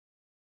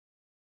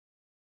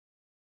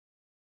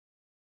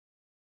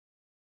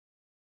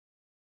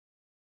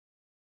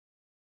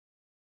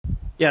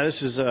Yeah,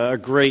 this is a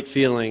great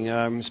feeling,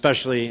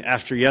 especially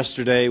after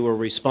yesterday where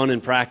we spun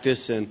in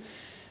practice and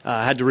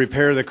had to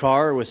repair the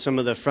car with some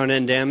of the front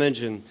end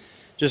damage and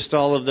just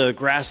all of the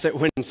grass that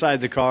went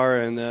inside the car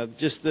and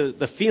just the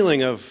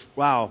feeling of,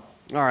 wow,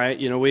 all right,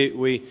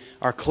 we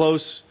are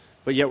close,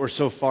 but yet we're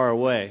so far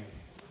away.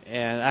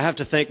 And I have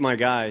to thank my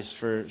guys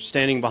for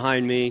standing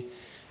behind me,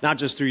 not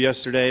just through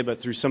yesterday,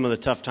 but through some of the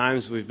tough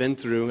times we've been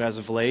through as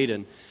of late.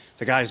 And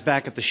the guys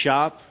back at the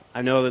shop,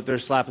 I know that they're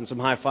slapping some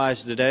high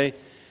fives today.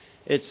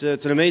 It's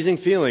an amazing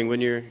feeling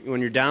when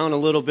you're down a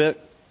little bit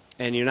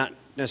and you're not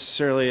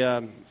necessarily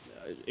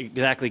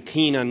exactly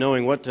keen on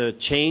knowing what to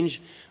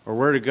change or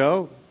where to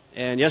go.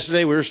 And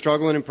yesterday we were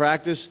struggling in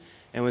practice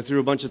and went through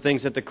a bunch of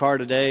things at the car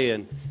today,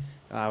 and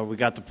we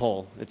got the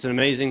pole. It's an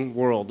amazing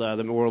world,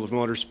 the world of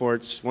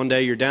motorsports. One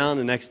day you're down,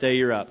 the next day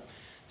you're up.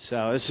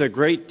 So this is a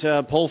great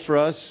pole for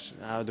us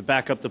to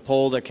back up the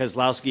pole that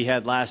Keselowski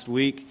had last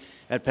week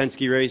at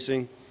Penske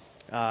Racing.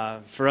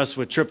 For us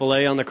with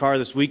AAA on the car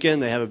this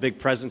weekend, they have a big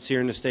presence here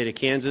in the state of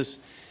Kansas.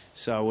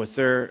 So with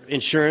their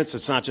insurance,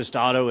 it's not just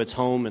auto, it's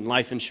home and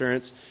life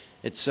insurance.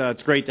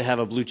 It's great to have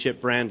a blue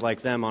chip brand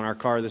like them on our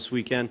car this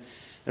weekend.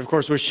 And of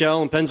course with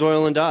Shell and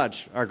Pennzoil and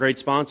Dodge, our great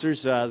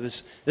sponsors,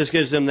 this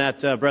gives them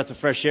that breath of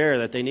fresh air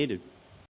that they needed.